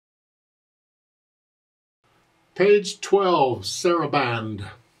Page 12, Sarabande.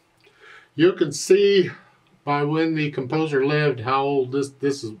 You can see by when the composer lived how old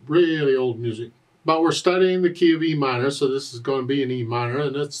this is really old music. But we're studying the key of E minor, so this is going to be an E minor,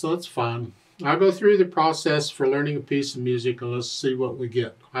 and that's fine. I'll go through the process for learning a piece of music, and let's see what we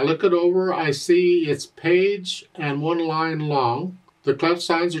get. I look it over, I see it's page and one line long. The clef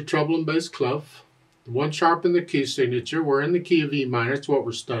signs are treble and bass clef. One sharp in the key signature. We're in the key of E minor. It's what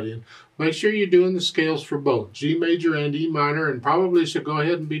we're studying. Make sure you're doing the scales for both G major and E minor, and probably should go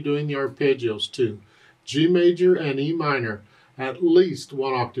ahead and be doing the arpeggios too. G major and E minor, at least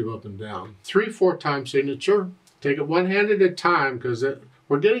one octave up and down. 3/4 time signature. Take it one hand at a time because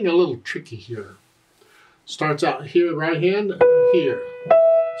we're getting a little tricky here. Starts out here, right hand, here.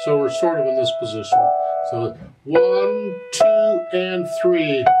 So we're sort of in this position. So 1, 2, and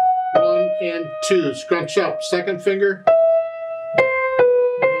 3. 1 and 2. Scrunch up. Second finger.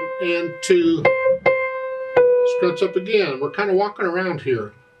 1 and 2. Scrunch up again. We're kind of walking around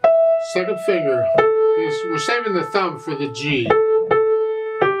here. Second finger. We're saving the thumb for the G.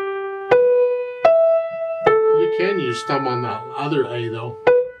 You can use thumb on the other A though.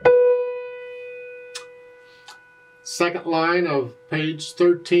 Second line of page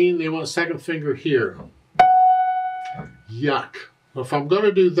 13, they want second finger here. Yuck. If I'm going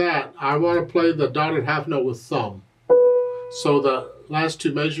to do that, I want to play the dotted half note with thumb. So the last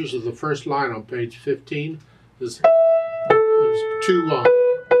two measures of the first line on page 15 is 2, 1.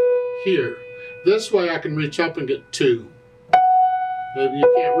 Here. This way I can reach up and get 2. If you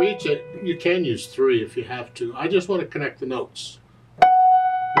can't reach it, you can use 3 if you have to. I just want to connect the notes.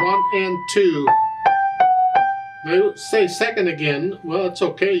 1 and 2. They say second again. Well, it's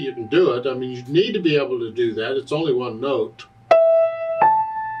okay, you can do it. I mean, you need to be able to do that. It's only one note.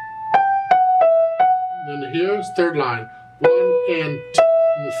 Then here's third line. 1 and 2.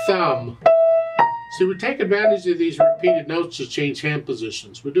 And the thumb. See, we take advantage of these repeated notes to change hand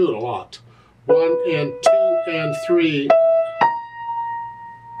positions. We do it a lot. 1 and 2 and 3.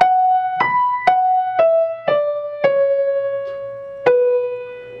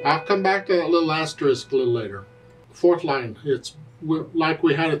 I'll come back to that little asterisk a little later. Fourth line, it's like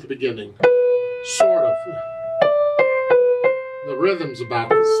we had at the beginning. Sort of. The rhythm's about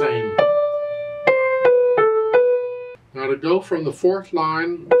the same. Now to go from the fourth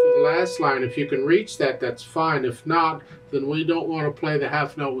line to the last line, if you can reach that, that's fine. If not, then we don't want to play the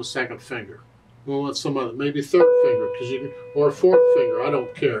half note with second finger. We want some other, maybe third finger, or fourth finger, I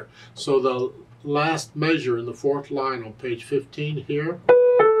don't care. So the last measure in the fourth line on page 15 here,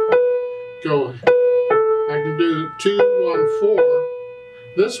 go, I can do 2, 1, 4.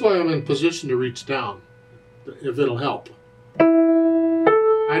 This way I'm in position to reach down, if it'll help.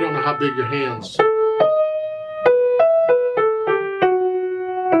 I don't know how big your hands.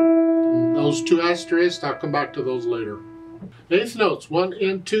 And those two asterisks, I'll come back to those later. Eighth notes, 1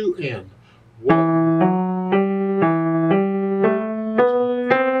 and 2 and 1.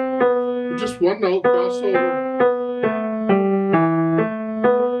 Just one note, crossover.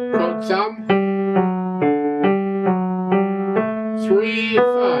 Front thumb. 3,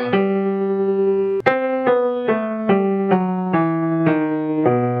 5.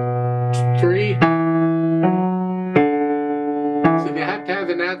 So they have to have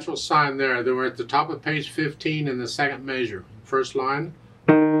the natural sign there. They were at the top of page 15 in the second measure. First line.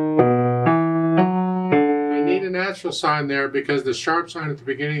 Need a natural sign there because the sharp sign at the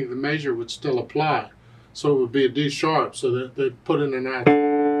beginning of the measure would still apply. So it would be a D sharp, so that they put in a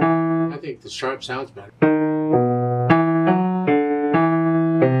natural. I think the sharp sounds better.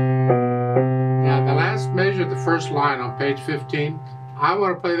 Now the last measure, the first line on page 15, I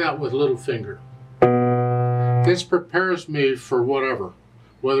want to play that with little finger. This prepares me for whatever.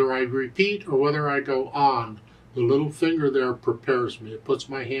 Whether I repeat or whether I go on, the little finger there prepares me. It puts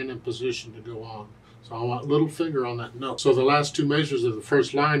my hand in position to go on. So I want little finger on that note. So the last two measures of the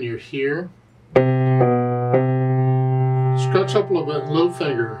first line, you're here. Scratch up a little bit, little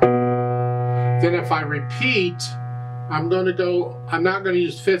finger. Then if I repeat, I'm not going to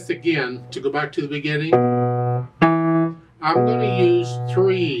use fifth again to go back to the beginning. I'm going to use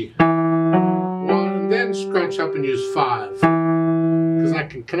 3, 1, and then scrunch up and use 5. Because I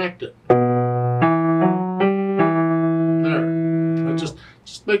can connect it. There. I just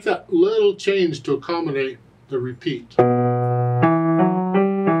make that little change to accommodate the repeat.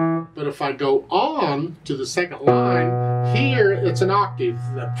 But if I go on to the second line, here it's an octave,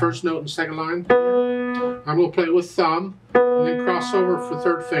 that first note in the second line. I'm going to play with thumb and then cross over for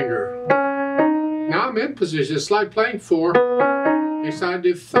third finger. Now I'm in position. It's like playing 4, except I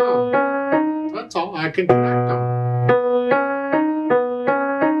do thumb. That's all. I can connect them.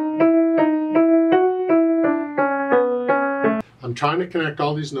 I'm trying to connect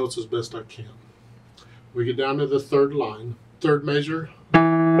all these notes as best I can. We get down to the third line, third measure.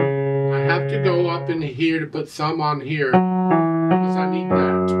 I have to go up in here to put thumb on here because I need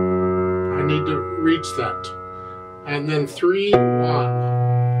that. I need to reach that. And then 3, 1.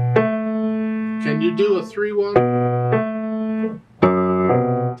 Can you do a 3, 1?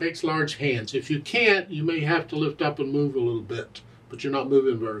 Takes large hands. If you can't, you may have to lift up and move a little bit, but you're not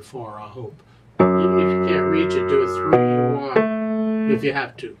moving very far, I hope. Even if you can't reach it, do a 3, 1 if you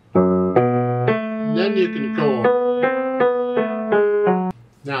have to. And then you can go.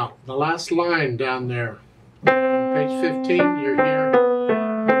 Now, the last line down there, page 15, you're here.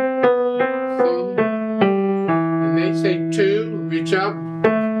 Thumb. And they say 2, reach up.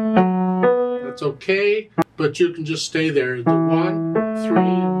 That's okay, but you can just stay there. The 1, 3,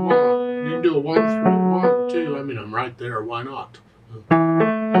 1. You can do a 1, 3, 1, 2. I mean, I'm right there. Why not?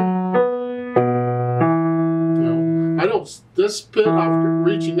 This bit of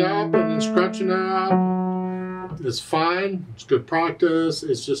reaching up and then scrunching up is fine. It's good practice.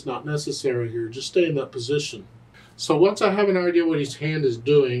 It's just not necessary here. Just stay in that position. So once I have an idea what his hand is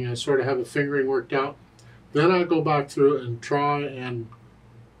doing, I sort of have a fingering worked out, then I go back through and try and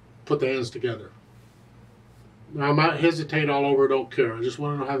put the hands together. Now I might hesitate all over, don't care. I just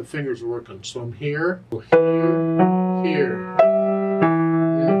want to know how the fingers are working. So I'm here, here, here,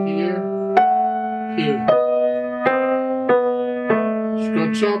 and here, here.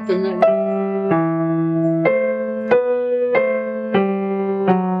 Scrunch up and then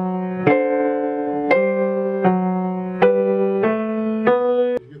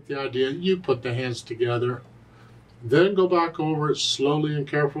you get the idea. You put the hands together, then go back over it slowly and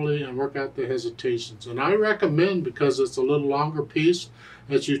carefully and work out the hesitations. And I recommend, because it's a little longer piece,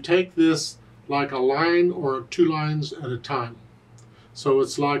 that you take this like a line or 2 lines at a time. So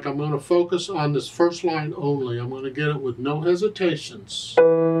it's like I'm going to focus on this first line only. I'm going to get it with no hesitations.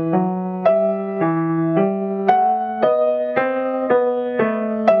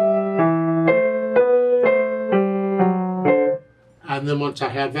 And then once I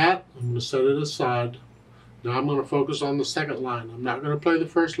have that, I'm going to set it aside. Now I'm going to focus on the second line. I'm not going to play the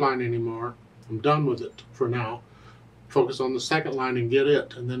first line anymore. I'm done with it for now. Focus on the second line and get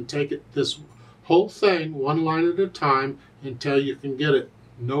it. And then take it this whole thing 1 line at a time until you can get it.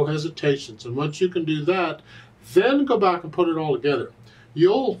 No hesitations. And once you can do that, then go back and put it all together.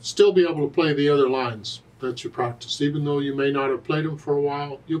 You'll still be able to play the other lines that you practice. Even though you may not have played them for a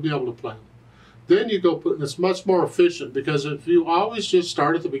while, you'll be able to play them. Then you go put, it's much more efficient, because if you always just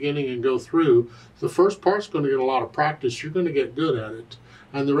start at the beginning and go through, the first part's going to get a lot of practice. You're going to get good at it.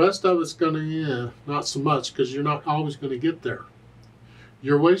 And the rest of it's going to, not so much, because you're not always going to get there.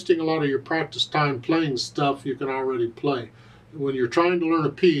 You're wasting a lot of your practice time playing stuff you can already play. When you're trying to learn a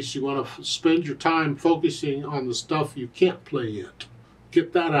piece, you want to spend your time focusing on the stuff you can't play yet.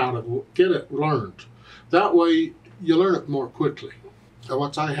 Get that out of it. Get it learned. That way, you learn it more quickly. So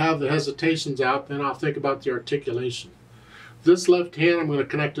once I have the hesitations out, then I'll think about the articulation. This left hand, I'm going to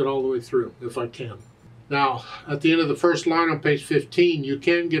connect it all the way through, if I can. Now, at the end of the first line on page 15, you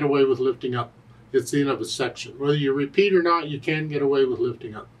can get away with lifting up. It's the end of a section. Whether you repeat or not, you can get away with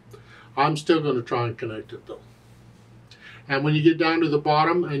lifting up. I'm still going to try and connect it, though. And when you get down to the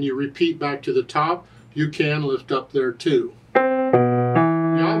bottom and you repeat back to the top, you can lift up there, too.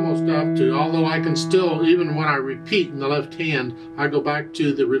 You almost have to, although I can still, even when I repeat in the left hand, I go back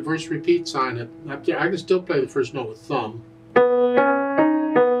to the reverse repeat sign. Up there, I can still play the first note with thumb.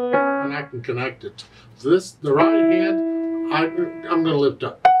 And I can connect it. So the right hand, I'm going to lift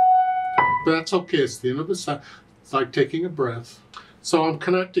up. But that's okay, it's the end of the set. It's like taking a breath. So I'm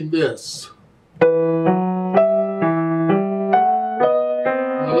connecting this. I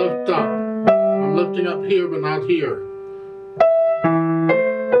lift up. I'm lifting up here, but not here.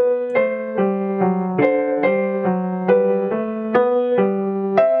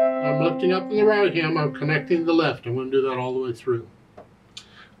 I'm lifting up in the right hand, I'm connecting the left. I'm going to do that all the way through.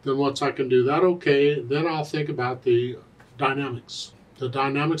 Then once I can do that okay, then I'll think about the dynamics. The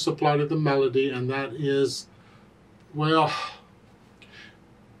dynamics apply to the melody, and that is, well,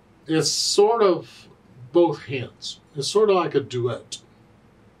 it's sort of both hands. It's sort of like a duet.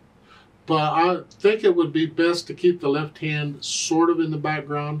 But I think it would be best to keep the left hand sort of in the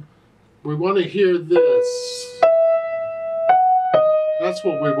background. We want to hear this. That's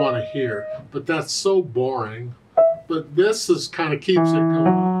what we want to hear, but that's so boring. But this is kind of keeps it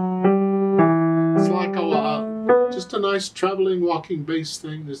going. It's like just a nice traveling, walking bass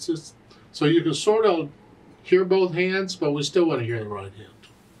thing. It's just so you can sort of hear both hands, but we still want to hear the right hand.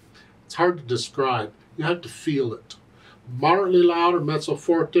 It's hard to describe. You have to feel it. Moderately loud or mezzo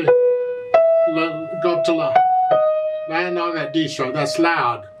forte. Go to loud. Land on that D sharp. That's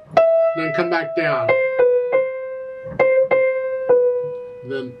loud. Then come back down.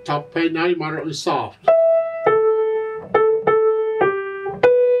 Then top of page 90, moderately soft.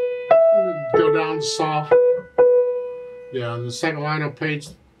 Go down soft. Yeah, and the second line on page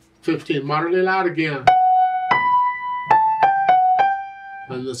 15, moderately loud again.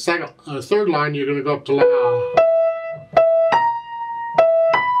 And the third line, you're going to go up to loud.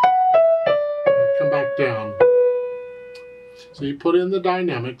 And come back down. So you put in the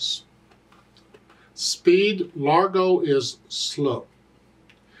dynamics. Speed, largo is slow.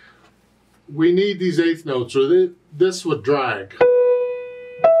 We need these eighth notes, or this would drag.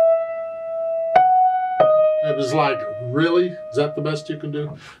 It was like, really? Is that the best you can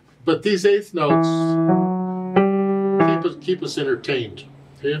do? But these eighth notes keep us entertained.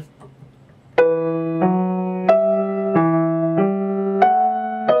 Okay?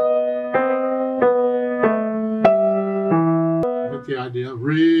 Get the idea?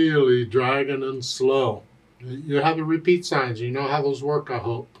 Really dragging and slow. You have the repeat signs. You know how those work, I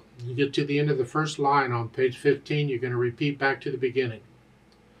hope. You get to the end of the first line on page 15, you're going to repeat back to the beginning.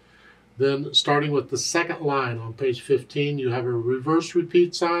 Then starting with the second line on page 15, you have a reverse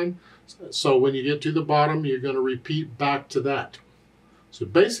repeat sign. So when you get to the bottom, you're going to repeat back to that. So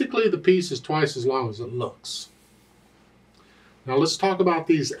basically the piece is twice as long as it looks. Now let's talk about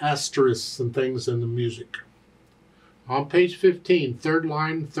these asterisks and things in the music. On page 15, third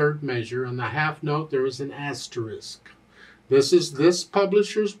line, third measure, on the half note there is an asterisk. This is this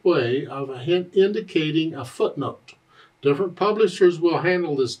publisher's way of indicating a footnote. Different publishers will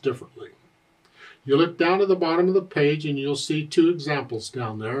handle this differently. You look down at the bottom of the page and you'll see two examples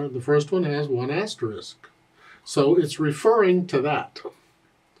down there. The first one has one asterisk. So it's referring to that.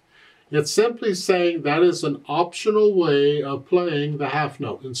 It's simply saying that is an optional way of playing the half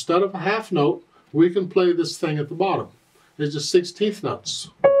note. Instead of a half note, we can play this thing at the bottom. It's just 16th notes.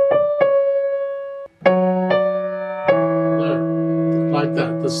 There, like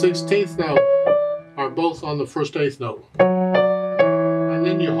that. The 16th note are both on the first eighth note. And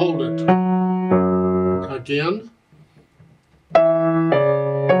then you hold it. Again.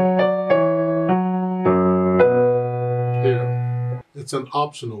 Here. It's an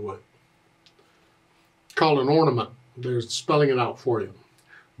optional way. Called an ornament. They're spelling it out for you.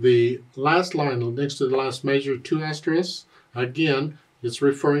 The last line next to the last measure, two asterisks. Again, it's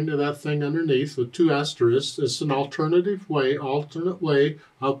referring to that thing underneath with two asterisks. It's an alternate way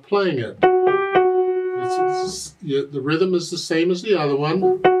of playing it. The rhythm is the same as the other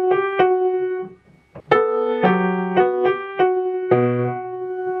one.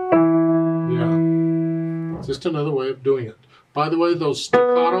 Yeah, just another way of doing it. By the way, those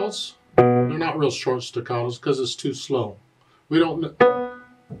staccatos, they're not real short staccatos because it's too slow. We don't.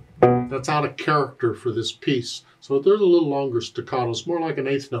 That's out of character for this piece. So there's a little longer staccatos, more like an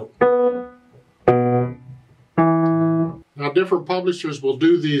eighth note. Now different publishers will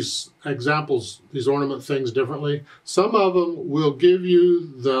do these examples, these ornament things differently. Some of them will give you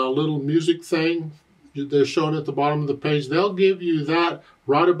the little music thing they're showing at the bottom of the page. They'll give you that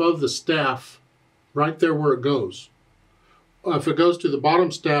right above the staff, right there where it goes. If it goes to the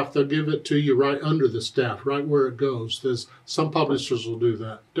bottom staff, they'll give it to you right under the staff, right where it goes. Some publishers will do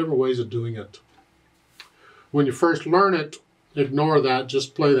that. Different ways of doing it. When you first learn it, ignore that.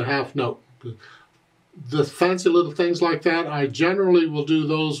 Just play the half note. The fancy little things like that, I generally will do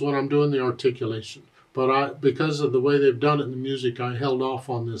those when I'm doing the articulation. But because of the way they've done it in the music, I held off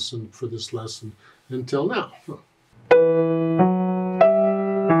on this for this lesson until now.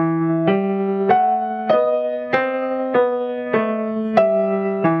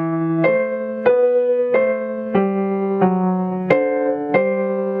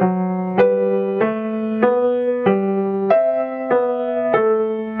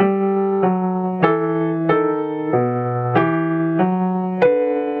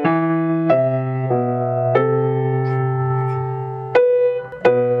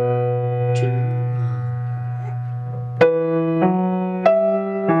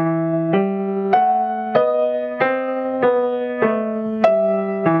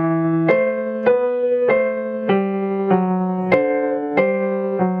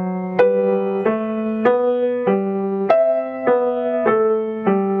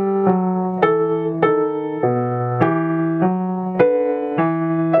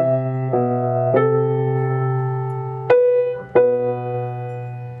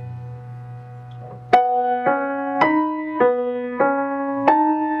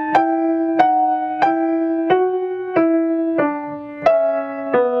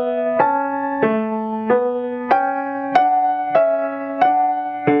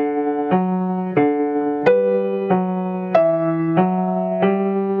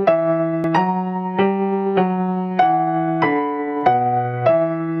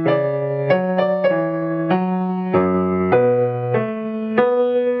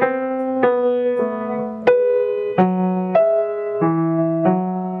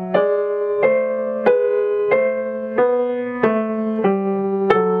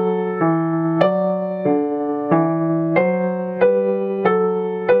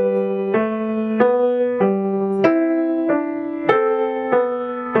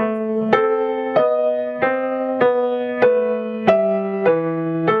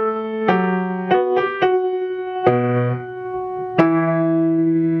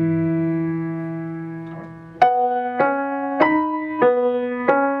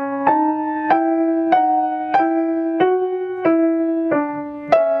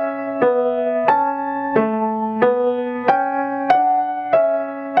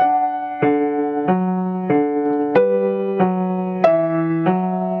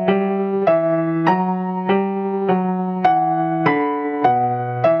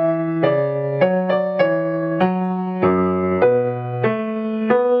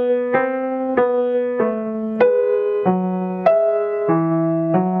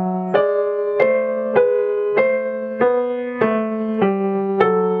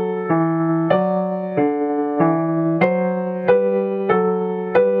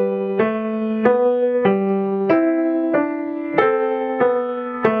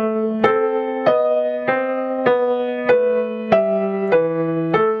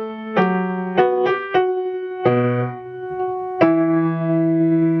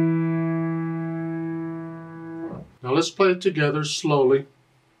 Now let's play it together slowly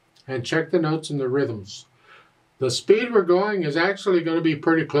and check the notes and the rhythms. The speed we're going is actually going to be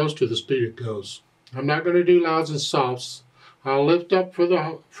pretty close to the speed it goes. I'm not going to do louds and softs. I'll lift up for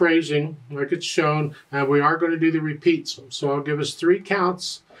the phrasing like it's shown, and we are going to do the repeats. So I'll give us 3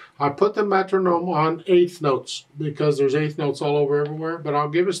 counts. I put the metronome on 8th notes because there's 8th notes all over everywhere, but I'll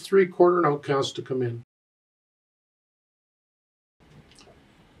give us 3 quarter note counts to come in.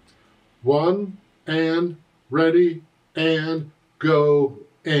 1 and ready and go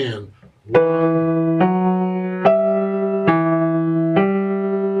and 1.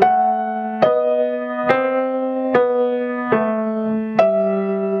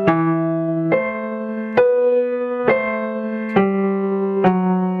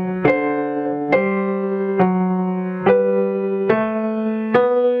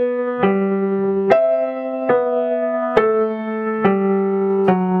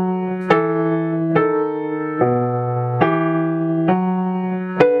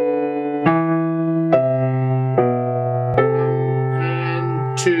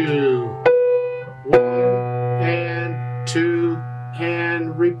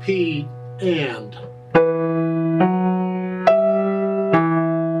 Repeat and.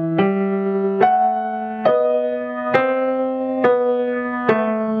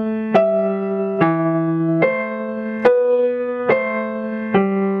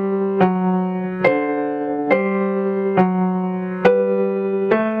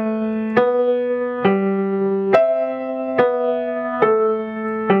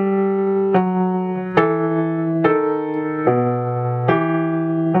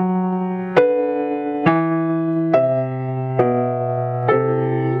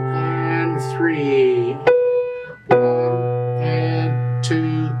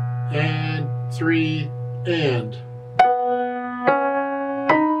 And.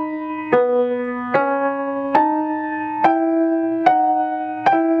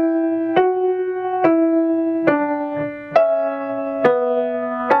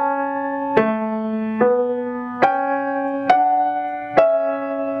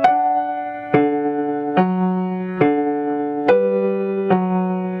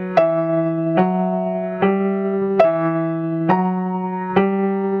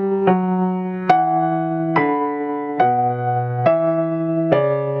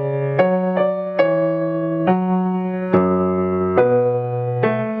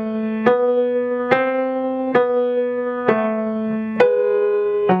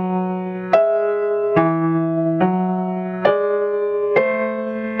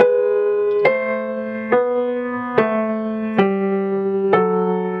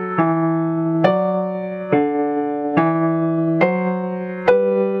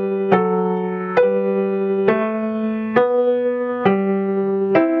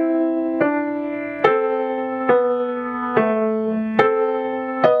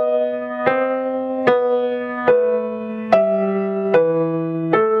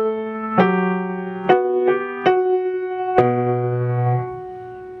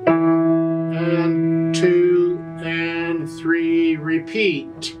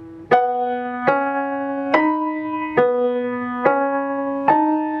 Repeat.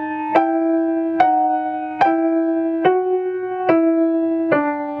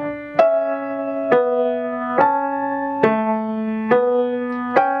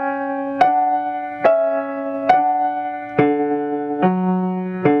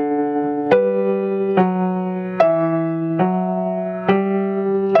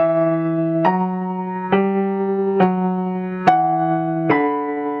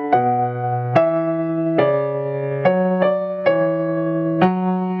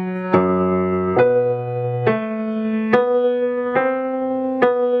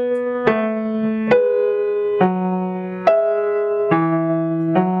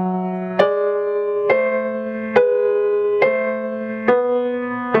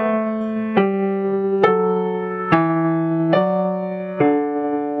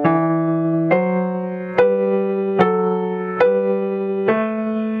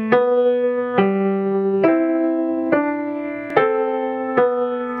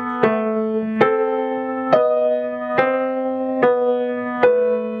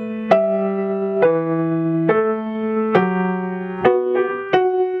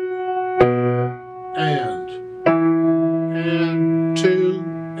 And 2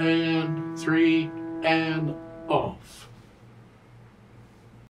 and 3 and